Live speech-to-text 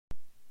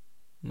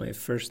My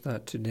first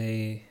thought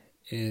today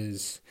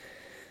is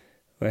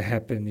what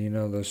happened,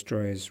 those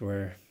stories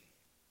where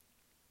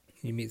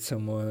you meet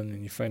someone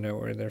and you find out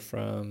where they're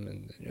from,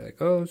 and you're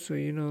like, oh, so do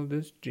you know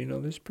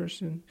this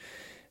person?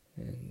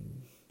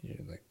 And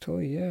you're like,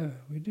 totally, yeah,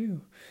 we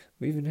do.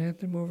 We even had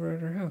them over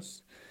at our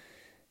house.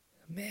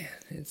 Man,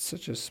 it's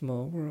such a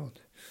small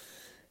world.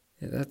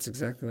 Yeah, that's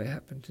exactly what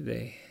happened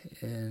today.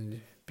 And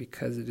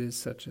because it is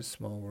such a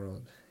small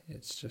world,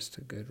 it's just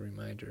a good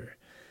reminder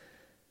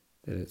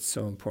that it's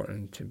so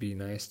important to be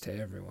nice to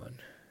everyone,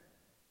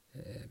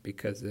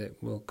 because it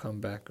will come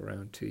back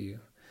around to you,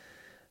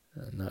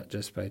 not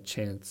just by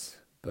chance,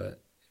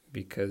 but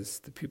because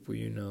the people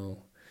you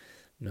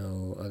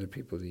know other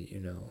people that you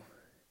know,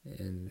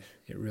 and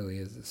it really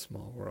is a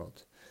small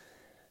world.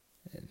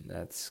 And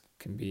that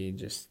can be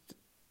just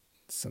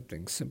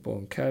something simple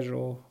and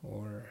casual,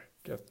 or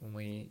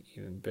definitely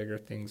even bigger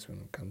things when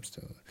it comes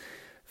to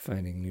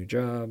finding new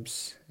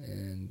jobs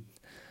and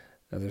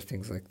other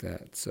things like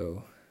that.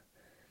 So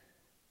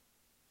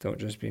don't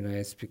just be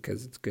nice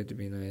because it's good to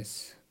be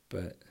nice,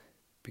 but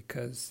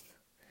because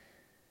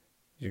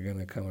you're going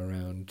to come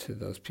around to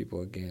those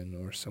people again,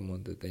 or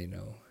someone that they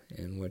know,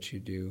 and what you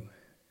do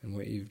and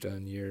what you've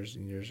done years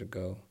and years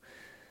ago,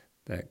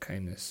 that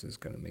kindness is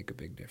going to make a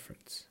big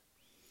difference.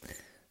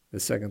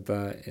 The second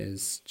thought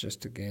is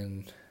just,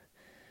 again,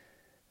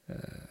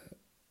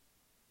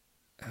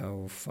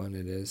 how fun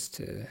it is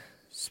to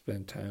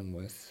spend time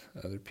with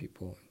other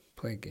people,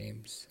 play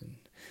games, and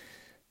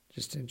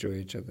just enjoy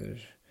each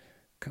other's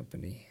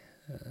company.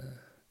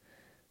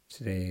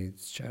 Today,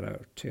 shout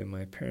out to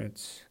my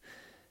parents.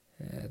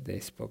 They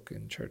spoke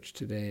in church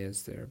today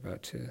as they're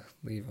about to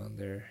leave on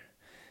their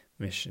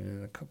mission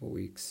in a couple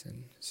weeks,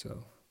 and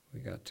so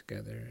we got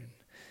together and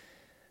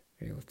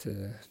were able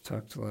to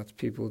talk to lots of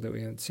people that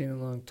we haven't seen in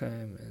a long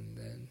time, and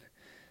then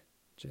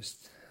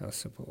just how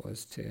simple it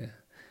was to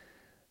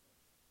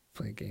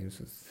play games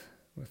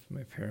with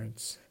my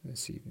parents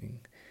this evening,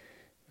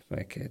 with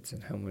my kids,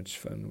 and how much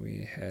fun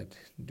we had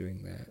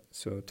doing that.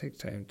 So take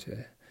time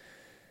to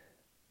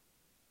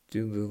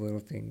do the little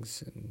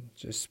things and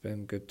just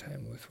spend good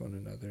time with one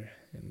another.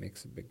 It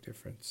makes a big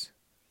difference.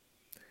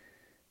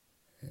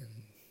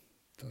 And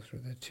those were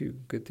the two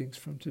good things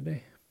from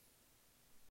today.